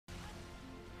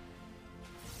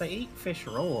They eat fish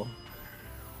raw.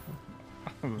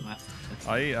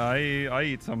 I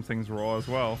eat some things raw as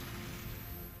well.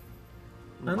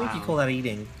 I don't think you call that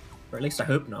eating, or at least I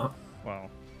hope not.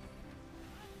 Well,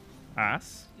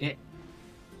 ass. Yeah.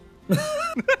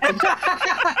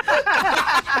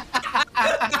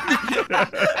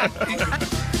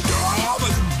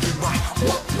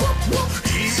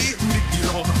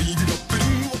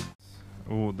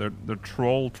 Oh, they're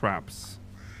troll traps.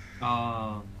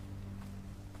 Oh.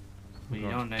 We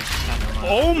don't know.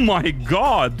 Oh my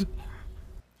god!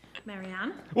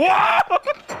 Marianne? Whoa!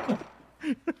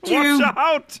 You- Watch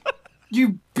out!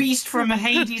 You beast from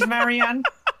Hades, Marianne!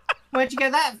 Where'd you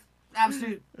get that?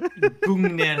 Absolute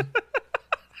boom there.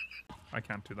 I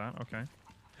can't do that, okay.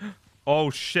 Oh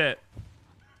shit.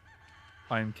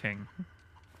 I'm king.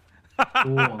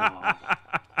 Whoa.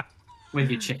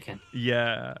 With your chicken.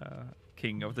 Yeah.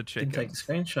 King of the Didn't take a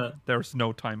chicken. screenshot. There's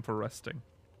no time for resting.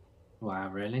 Wow,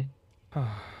 really?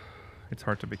 It's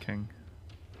hard to be king.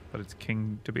 But it's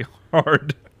king to be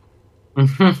hard.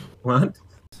 What?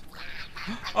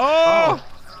 Oh!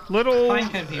 Little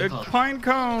Pinecone people. pine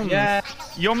cones! Yeah.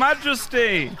 Your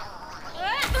Majesty!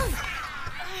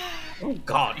 Oh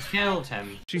God. You killed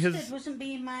him. She has... wasn't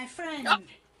being my friend.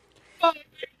 What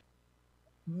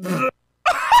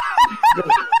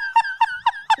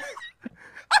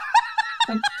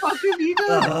the fuck have you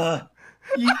done?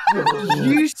 You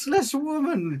useless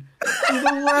woman! You're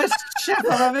the worst chef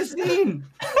I've ever seen!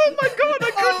 Oh my god,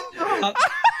 I couldn't...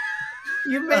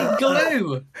 You made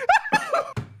glue!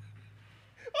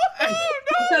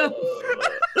 No!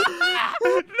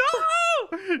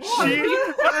 What have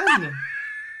you done?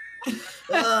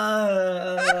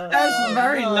 That's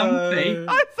very lumpy.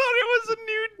 I thought it was a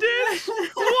new dish!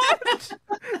 What?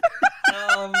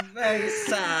 Oh, very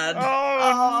sad.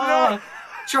 Oh, no!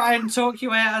 Try and talk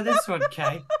your way out of this one,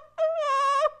 Kay.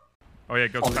 Oh yeah,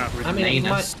 go fast. I mean, it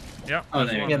might... Yeah, Oh,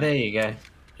 that's there you one. Yeah, there you go.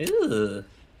 Ew.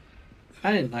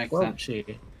 I didn't like that.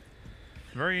 Welchy.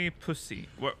 Very pussy.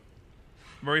 What?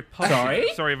 Very pussy.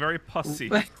 Sorry? Very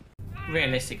pussy.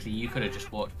 Realistically, you could have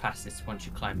just walked past this once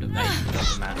you climbed up there. You could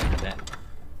have the mountain a bit.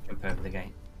 Jump over the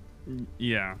gate.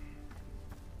 Yeah.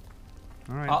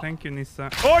 Alright, Oh. thank you, Nisa.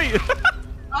 Oi!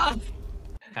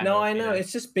 No, I know.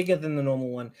 It's just bigger than the normal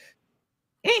one.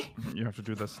 You have to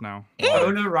do this now.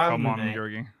 Oh, no, Come on, Ramune.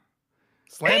 Georgi.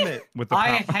 Slam it. With the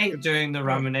I power. hate doing the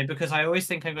Ramune because I always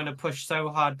think I'm going to push so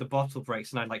hard the bottle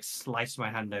breaks and I like slice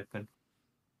my hand open.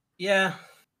 Yeah.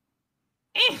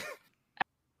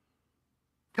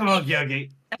 Come on,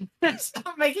 Yogi.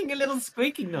 Stop making a little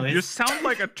squeaking noise. You sound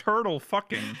like a turtle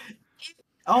fucking.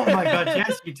 Oh my god,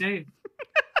 yes, you do.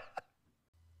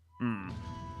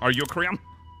 Are you Korean?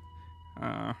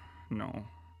 No.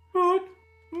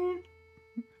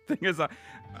 Thing is, I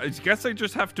guess I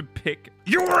just have to pick.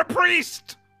 You're a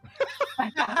priest!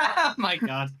 Oh my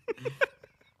god.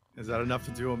 Is that enough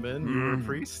to do him in? You're a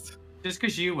priest? Just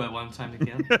because you were one time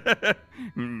again.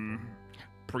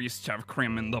 Priests have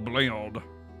cream in the blood.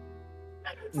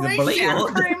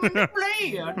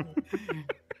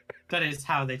 That is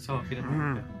how they talk in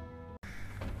America.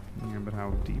 Yeah, but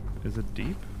how deep? Is it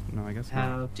deep? No, I guess not.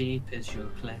 How deep is your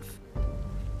cliff?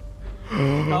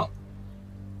 Oh,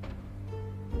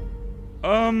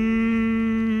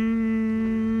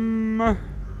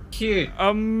 Cute. I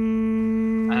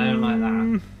don't like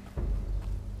that.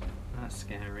 That's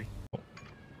scary.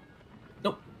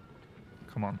 Nope.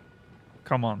 Come on.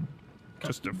 Come on.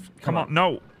 Just come on.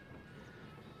 No.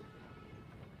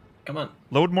 Come on.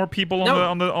 Load more people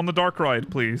on the dark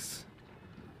ride, please.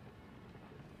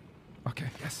 Okay,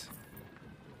 yes.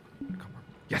 Come on.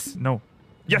 Yes, no.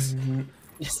 Yes.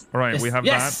 Yes. All right, Yes. we have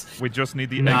Yes. that. We just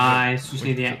need the Nice, exit. just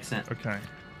need the exit. Okay.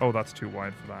 Oh, that's too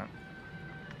wide for that.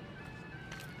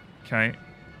 Okay.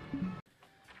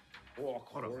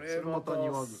 これまた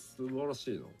庭素晴ら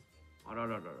しいの。あら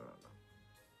らららら。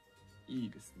いい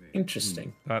ですね。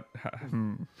 Interesting. That.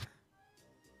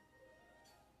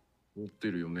 持っ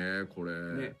てるよね、これ。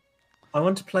ね。 I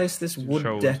want to place this wood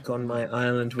Shows. deck on my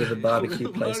island with a barbecue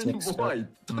place next to it.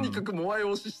 とにかくモアイ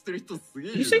推ししてる人すげ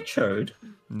え Did you say chode?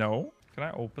 No. Can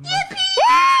I open that?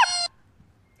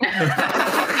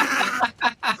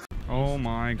 Oh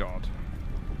my god.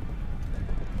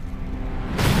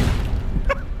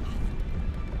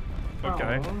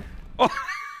 Okay.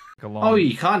 Oh,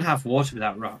 you can't have water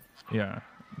without rock. Yeah.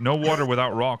 No water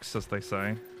without rocks, as they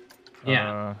say.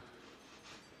 Yeah.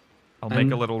 I'll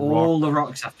make a little all rock. the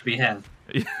rocks have to be here.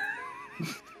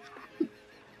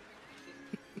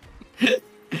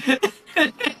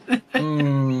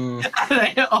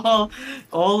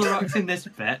 all the rocks in this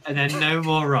bit, and then no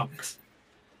more rocks.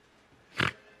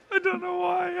 I don't know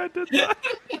why I did that.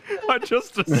 I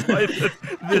just decided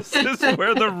this is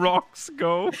where the rocks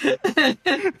go.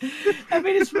 I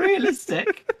mean, it's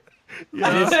realistic.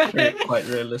 Yeah. It is quite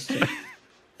realistic.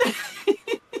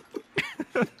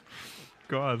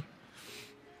 God.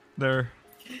 There.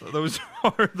 Those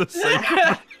are the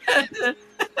sacred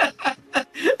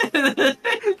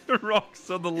the rocks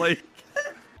on the lake.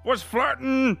 Was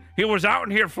flirting. He was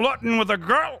out here flirting with a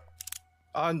girl.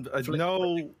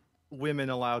 No women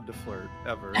allowed to flirt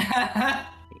ever.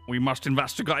 We must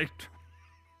investigate.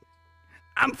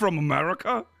 I'm from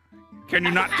America. Can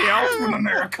you not tell? From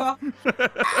America.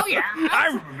 Oh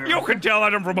yeah. You can tell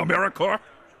that I'm from America.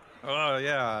 Oh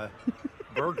yeah,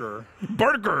 burger.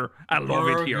 Burger. I love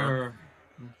it here.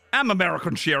 I'm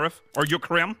American Sheriff. Are you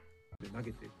Krim? 投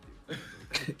げてっ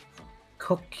ていう。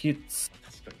 Cocutus.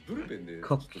 確かにブルペンでち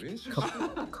ょっと練習しよう。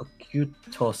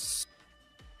 Cocutus.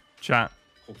 Chat.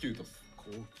 コキュートス。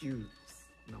高級。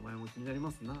名前も気になり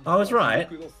ますな。 I was right.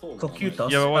 僕の層の名前 Cocutus.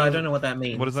 Yeah, but but what I is- don't know what that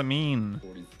means. What does that mean?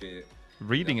 法律で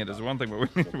Reading it is one thing, but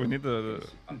we need the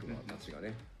あとは町が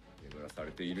ね眠らさ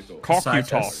れていると。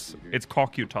 cocutus. It's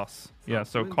cocutus. Yeah,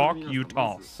 so cock you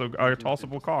toss. So a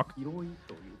tossable cock. 広い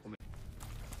というコメ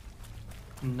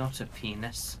ント。Not a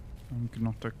penis.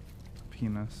 Not a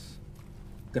penis.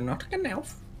 Gnotic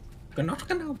elf.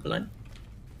 Gnotic elf.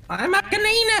 I'm a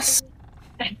caninus.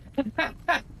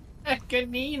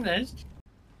 Caninus.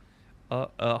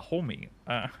 Homie.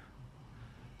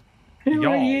 Who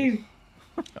are y'all. you?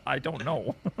 I don't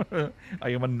know. I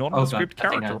am a nondescript I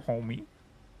think character, I- homie.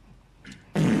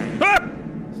 Ah!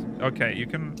 Okay, you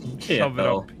can shove it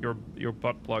up your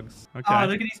butt plugs. Okay. Oh,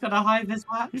 look at he's got a high vis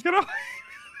wax. He's gonna.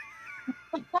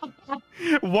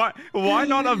 Why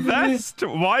not a vest?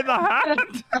 Why the hat?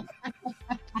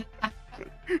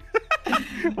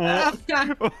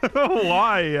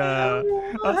 Why?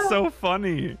 That's so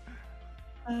funny.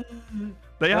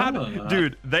 They had,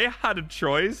 dude. They had a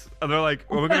choice, and they're like,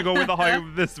 "Are we gonna go with the high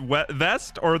this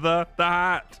vest or the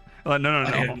hat?" Like,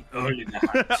 no. Only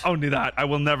that. Only that. I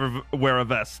will never wear a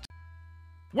vest.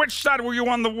 Which side were you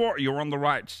on the war? You're on the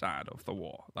right side of the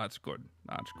war. That's good.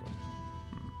 That's good.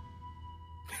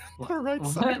 The right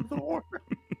side of the war.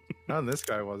 None this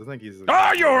guy was. I think he's.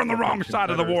 Oh, you're on the wrong side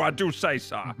of the war. I do say,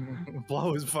 sir.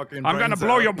 Blow his fucking. I'm gonna brains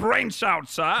blow out. your brains out,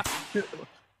 sir.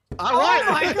 All right.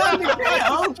 Oh my God,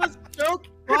 Mikhail! Just joke.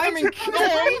 Why I mean, did you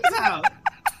brains out?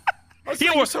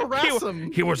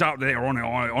 He was out there on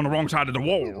the wrong side of the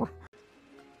wall.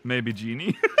 Maybe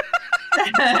Genie.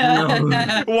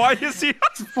 No. Why is he?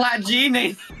 Flat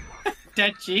genie.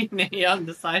 Dead genie on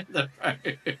the side of the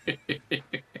road.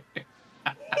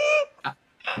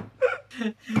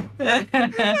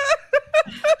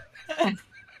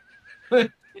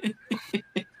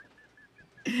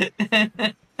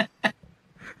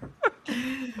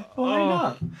 Why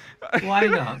not? Why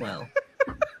not? Well,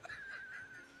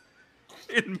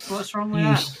 In, What's wrong with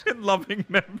that? in loving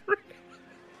memory.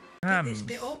 This Hands.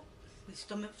 bit up with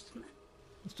stomach.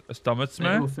 Stomach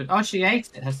smear. Oh, she ate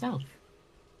it herself.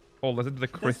 Oh, listen to the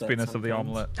Does that crispiness of the sometimes?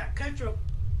 omelette. That ketchup.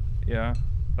 Yeah,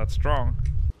 that's strong.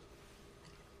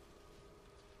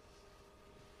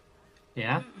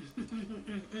 Yeah.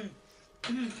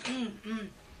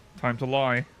 Time to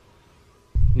lie.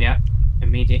 Yeah.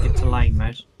 Immediate into lying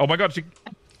mode. Oh my god, she.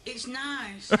 It's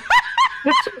nice.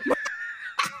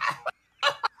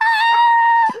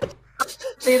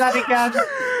 See that again?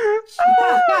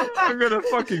 I'm gonna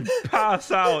fucking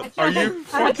pass out. Are you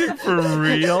fucking for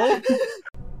real?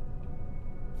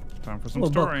 Time for some Oh,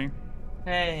 but- story.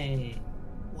 Hey.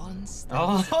 Once there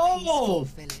Oh! was a peaceful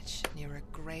village near a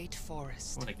great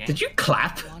forest. What again? did you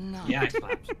clap? One night, Yeah, I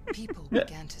clapped. people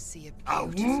began to see a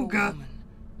beautiful Awooga. woman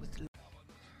with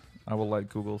I will let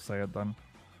Google say it then.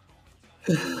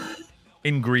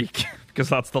 In Greek, because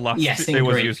that's the last Yes, in it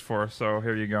was Greek. used for. So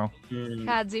here you go.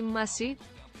 Hajimasi,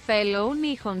 fellow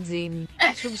Nihonjin.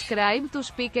 Subscribe to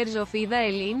Speakers of Ida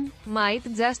Elin, might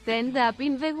just end up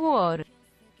in the war.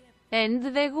 End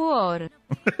the war.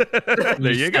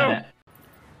 There you said go. it.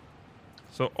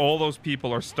 So all those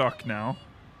people are stuck now.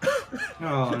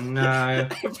 Oh no.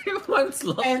 Everyone's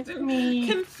lost and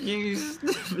confused.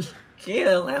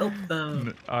 Kill, help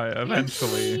them.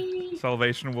 Eventually,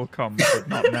 salvation will come, but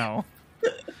not now.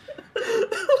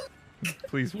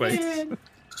 Please wait.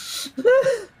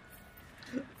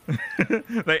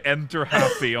 They enter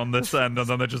happy on this end, and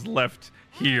then they're just left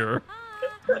here.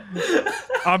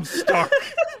 I'm stuck.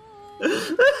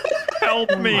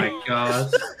 Help me. Oh my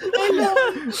god.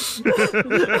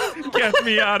 Get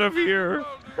me out of here.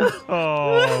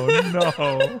 Oh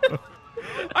no.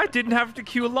 I didn't have to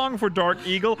queue long for Dark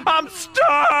Eagle. I'm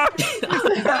stuck! Give me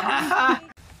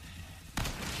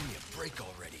a break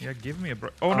already. Yeah, give me a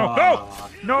break. Oh no! No!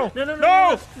 No! No, no, no,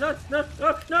 No! no, no,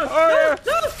 no, no, Oh,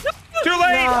 yeah. Too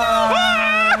late!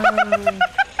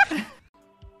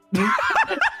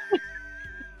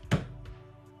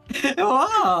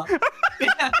 What?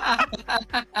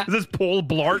 Is this Paul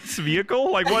Blart's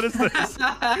vehicle? Like, what is this?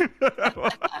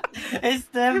 It's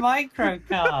their micro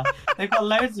car. They've got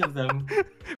loads of them.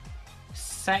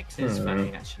 Sex is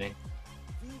funny, actually.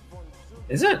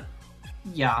 Is it?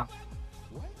 Yeah.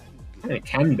 It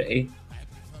can be.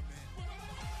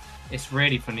 It's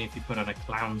really funny if you put on a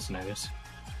clown's nose.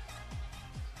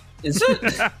 Is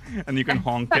it? And you can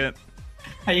honk it.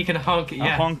 And you can honk it, A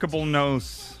yeah. honkable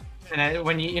nose. And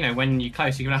when when you're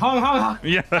close, you can honk, honk,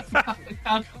 Yeah.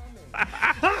 honk.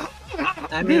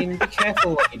 I mean, be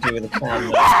careful what you do with a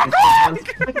clown.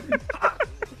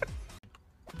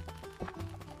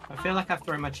 I feel like I've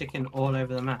thrown my chicken all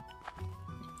over the map.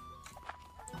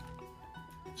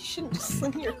 You shouldn't just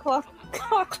sling your cock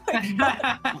like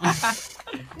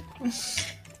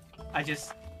I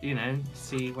just,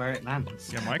 see where it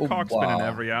lands. Yeah, my cock's been in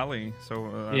every alley,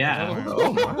 so... Yeah.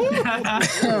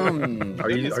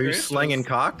 Are you slanging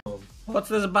cock? What's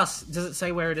there's a bus? Does it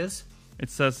say where it is? It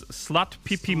says Slut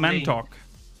Pee Mentok.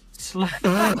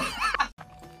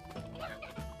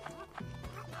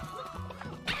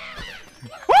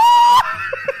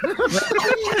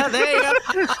 There you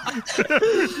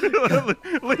go.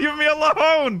 Leave me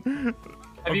alone!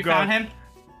 Have you God. found him?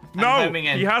 No, homing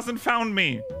in. he hasn't found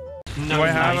me. No, Do I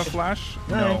have nice. a flash?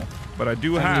 No. No. But I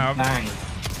do have... Bang.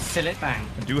 Sillet bang.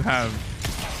 I do have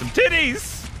some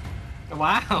titties!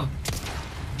 Wow.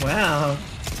 Wow.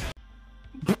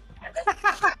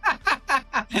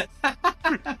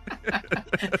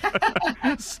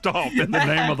 Stop in the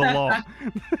name of the law.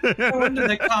 No wonder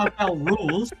the cartel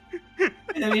rules.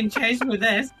 They've been changed with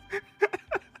this.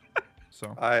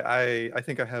 So I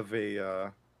think I have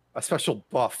a special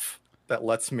buff that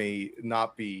lets me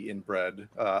not be inbred,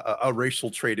 a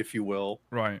racial trait, if you will,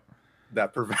 right.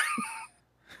 that prevents.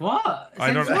 What?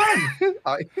 I don't-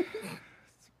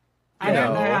 I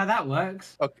don't know how that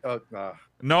works.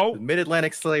 No. The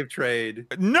mid-Atlantic slave trade.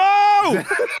 No!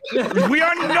 We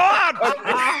are not!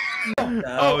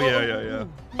 Oh, yeah.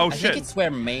 Oh, I shit. think it's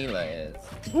where Mela is.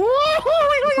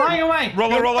 Flying away!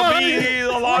 Roller, be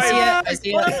alive! I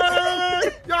see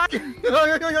it.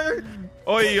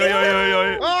 Oi.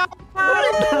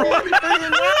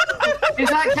 Is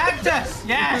that cactus?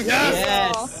 Yes!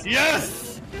 Yes.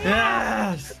 Yes!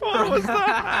 Yes! What was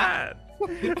that?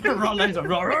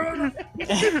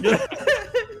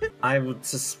 I would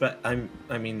suspect. I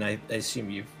assume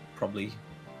you've probably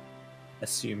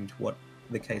assumed what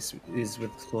the case is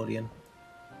with Claudian.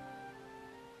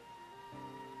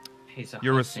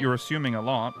 You're assuming a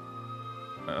lot.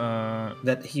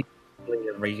 That he's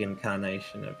a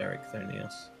reincarnation of Eric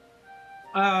Thonios.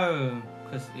 Oh,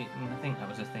 because I think that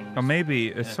was a thing. Oh, maybe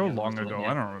it's so it long was, ago.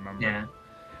 yeah. I don't remember. Yeah.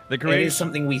 The It creation. is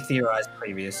something we theorized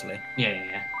previously.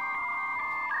 Yeah.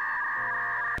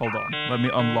 Hold on. Let me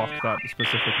unlock that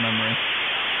specific memory.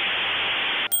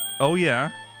 Oh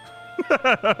yeah.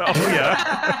 Oh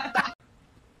yeah.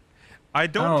 I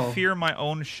don't fear my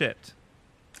own shit.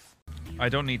 I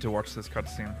don't need to watch this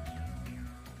cutscene.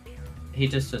 He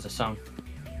just does a song.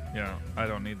 Yeah, I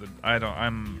don't need the.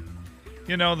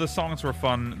 The songs were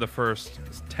fun the first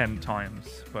 10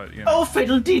 times, but Oh,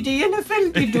 fiddle-dee-dee and a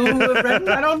fiddle-dee-doo, a red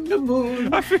man on the moon.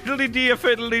 A fiddly-dee, a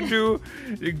fiddly-doo.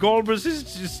 Golbus is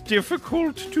just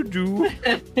difficult to do.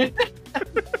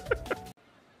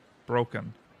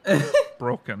 Broken.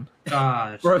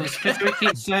 God. Broken. It's 'cause we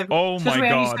keep serving. Oh my we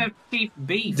only God. serve cheap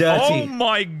beef. Dirty. Oh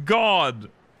my god.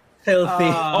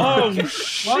 Filthy. Oh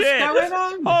shit. What's going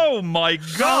on? Oh my Oh,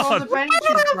 god. the bench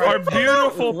is Our broken.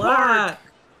 beautiful park.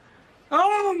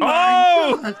 Oh my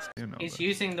Oh! God. You know He's that.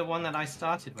 using the one that I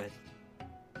started with.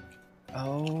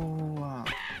 Oh.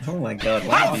 Oh my god.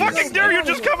 How fucking dare you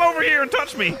just come over here and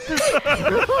touch me?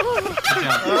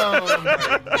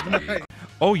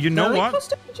 Oh, you know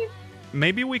what?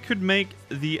 Maybe we could make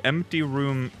the empty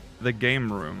room the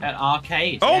game room. At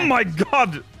arcade. Oh yeah. my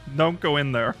god! Don't go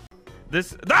in there.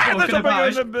 This. Ah, there's a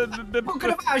Book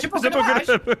of Ash, book of Ash.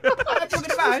 Dude,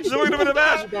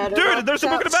 there's a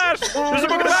book of Ash! There's a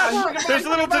book of Ash! There's a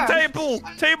little table!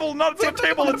 Table, not a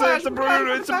table, it's a broom!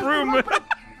 It's a broom!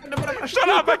 Shut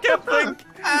up, I can't think!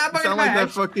 Sound like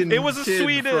that fucking. It was a kid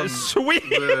sweet. from Sweet!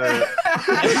 the-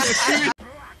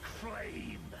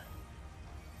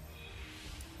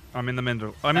 I'm in the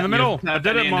middle. I'm in the middle! I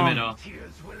did it, Mom!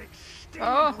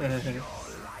 Oh.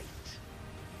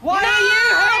 Why are you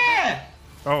here?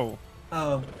 Oh.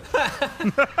 Oh.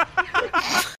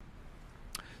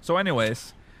 So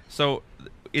anyways,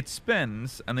 it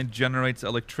spins and it generates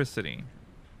electricity.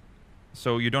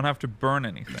 so you don't have to burn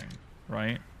anything,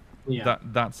 right? Yeah.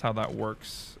 That's how that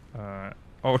works.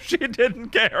 Oh, she didn't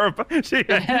care.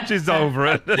 She's over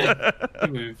it. He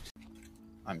moved.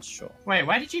 I'm sure. Wait,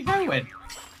 where did you go in?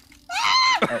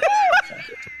 Oh, okay.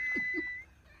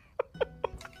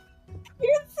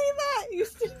 You didn't see that. You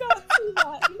did not see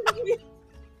that.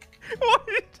 What?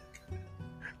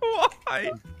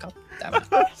 Why? God damn it.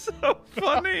 That's so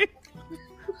funny.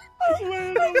 I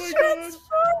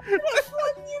transformed and I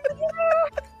flung you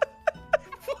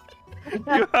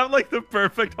there. You have like the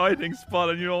perfect hiding spot,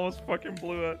 and you almost fucking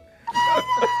blew it.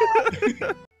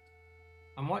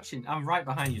 I'm watching. I'm right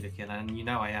behind you, Lakila, and you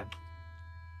know I am.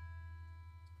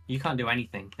 You can't do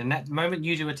anything. The moment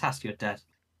you do a task, you're dead.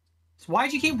 So why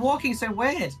do you keep walking so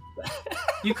weird?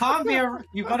 You can't be a.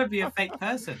 You gotta be a fake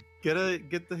person. Get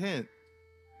the hint.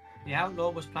 The outlaw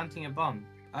was planting a bomb.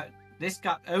 This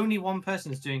guy. Only one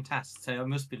person is doing tasks, so it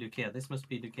must be Lucia. This must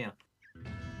be Lucia.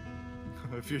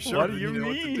 If you're sure, What do then you know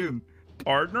what to do. mean,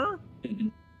 partner?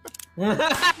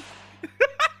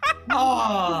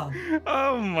 Oh!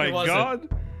 Oh my Who was it? god!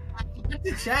 I had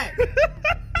to check.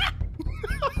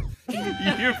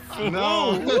 You fool!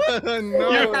 No,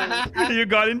 no. You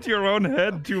got into your own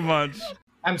head too much.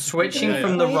 I'm switching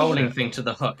from the rolling thing to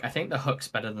the hook. I think the hook's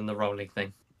better than the rolling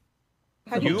thing.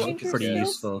 How do you You- change your Pretty skills?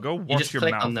 useful. Go just watch your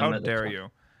click mouth. on them How at the dare top. you?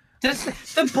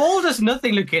 The ball does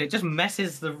nothing, Lucia. It just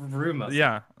messes the room up.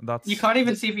 Yeah, that's. You can't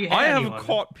even see if you hit I have anyone.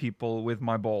 caught people with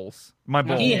my balls. My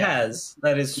balls. He has.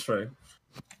 That is true.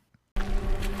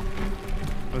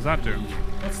 What does that do?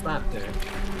 What's that do?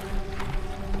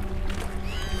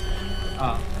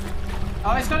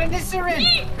 Oh, it's got a Nissa in!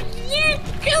 You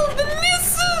killed the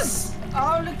Nissas!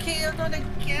 Oh, Lucia, not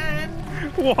again!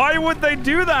 Why would they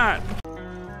do that?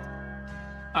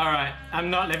 Alright, I'm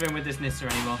not living with this Nissa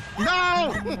anymore.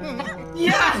 No!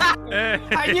 Yeah!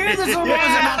 I knew this one was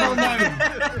another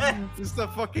gnome! Just a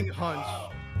fucking hunch.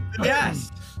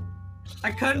 Yes!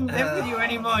 I couldn't live with you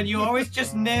anymore, and you're always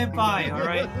just nearby,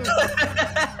 alright?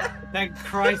 Thank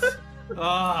Christ.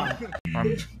 Oh.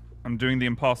 I'm doing the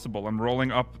impossible. I'm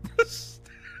rolling up.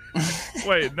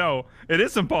 Wait, no. It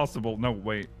is impossible. No,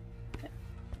 wait.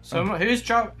 So who's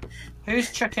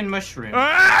chucking mushroom?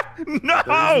 Ah!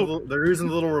 No! They're using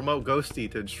the little remote ghosty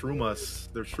to shroom us.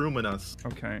 They're shrooming us.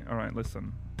 Okay, alright,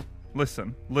 listen.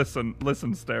 Listen,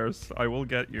 Stairs. I will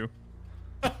get you.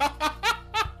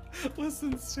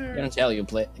 Listen, I'm Sarah. gonna tell you,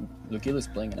 Lucila's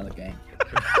playing another game.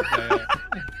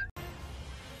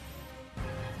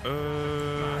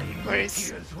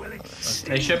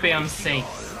 They should be on C.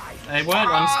 They weren't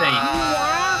on C.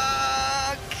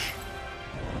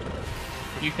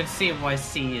 You can see why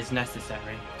C is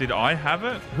necessary. Did I have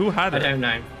it? Who had I it? don't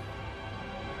know.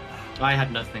 I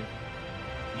had nothing.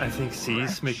 I think C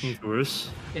is making it worse.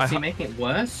 Is he making it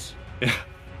worse?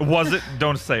 Was it?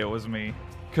 Don't say it was me.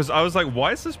 Because I was like,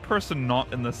 why is this person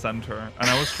not in the center? And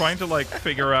I was trying to like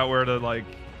figure out where to like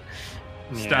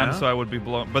stand so I would be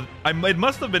blown. But it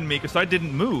must have been me because I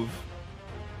didn't move.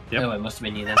 Yep. No, it must have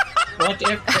been you then. What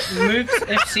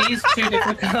if C is too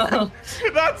difficult?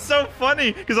 That's so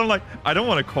funny because I'm like, I don't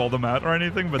want to call them out or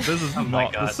anything, but this is Oh my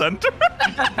not the God. center.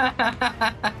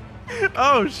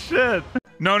 Oh shit!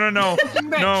 No!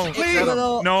 Please,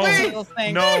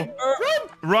 No!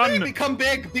 Run! Become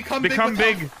big. Become Become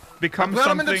big. big. Become Put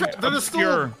 'em in the something the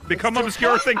obscure. stool. Become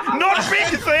obscure thing. Not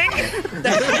big thing.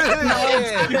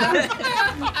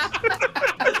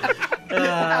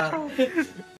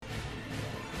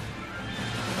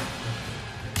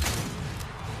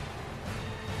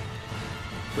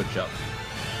 Good job.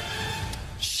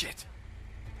 Shit.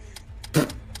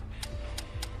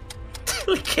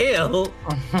 Kill.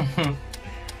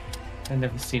 I've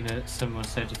never seen someone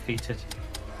so defeated.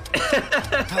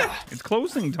 It's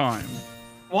closing time.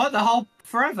 What? The whole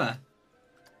forever?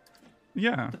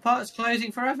 Yeah. The park's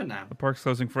closing forever now. The park's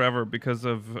closing forever because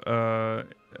of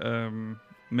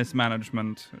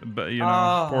mismanagement. But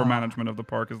poor management of the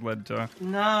park has led to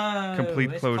No.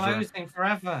 complete closure. It's closing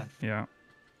forever. Yeah.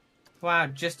 Wow,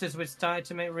 just as we started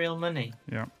to make real money.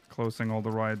 Yeah. Closing all the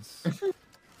rides.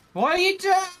 What are you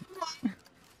doing?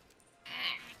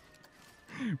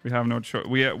 We have no choice.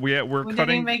 We're We didn't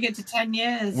cutting. make it to 10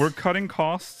 years. We're cutting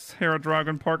costs here at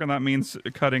Dragon Park, and that means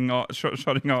shutting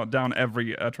down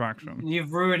every attraction. You're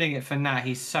ruining it for Nat.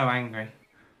 He's so angry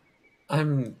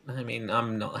I'm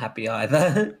not happy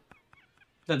either.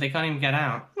 that they can't even get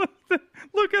out.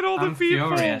 Look at all I'm the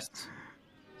people. furious.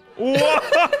 Whoa!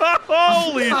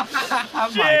 Holy Oh my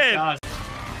shit! God.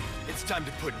 It's time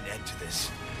to put an end to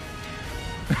this.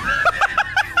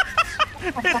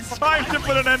 It's time to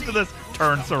put an end to this.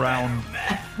 Turns around.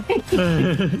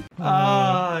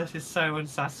 Oh, this is so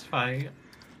unsatisfying.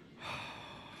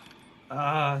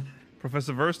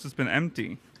 Professor Verst has been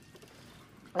empty.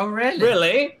 Oh, really?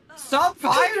 Really? Stop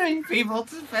hiring people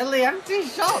to fill the empty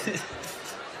shop.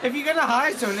 If you're gonna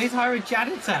hire someone, at least hire a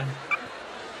janitor.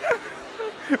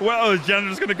 Well, the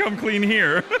janitor's gonna come clean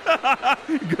here.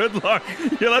 Good luck.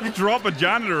 Yeah, let's drop a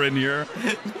janitor in here.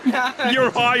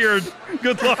 You're hired.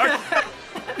 Good luck.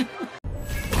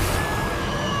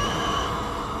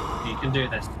 You can do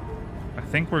this. I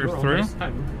think we're You're through. almost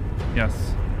home.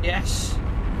 Yes. Yes.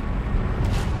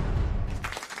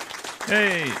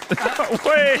 Hey.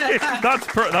 Wait.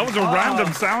 That was a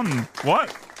random sound.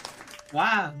 What?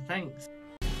 Wow, thanks.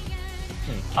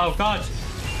 Oh, God.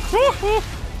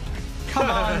 Come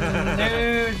on,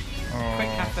 dude.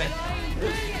 Quick cafe.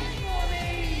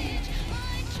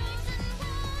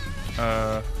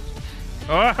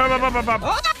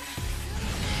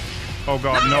 Oh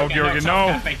God, no, Georgi,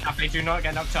 no. Cafe, do not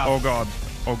get knocked off. Oh God,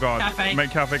 oh God. Cafe. My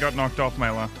cafe got knocked off,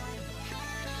 Myla.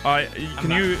 Do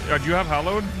you have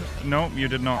Hallowed? No, you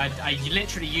did not. I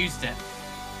literally used it.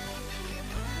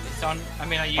 It's on. I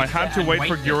mean, I had to wait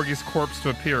for Georgi's corpse to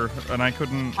appear, and I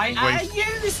couldn't I waste.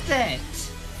 used it.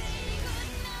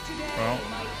 Well,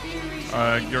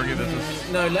 Georgi, this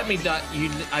is. No, let me die. You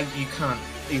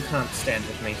can't stand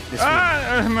with me. This Oh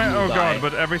die. God,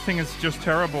 but everything is just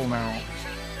terrible now.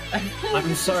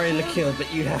 I'm sorry, Lakil,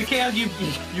 but you have. Lakil,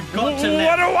 you've got to live.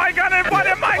 What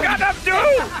am I gonna do?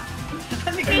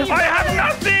 I have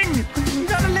nothing. You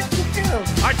gotta live to kill.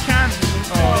 I can't.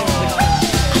 Oh.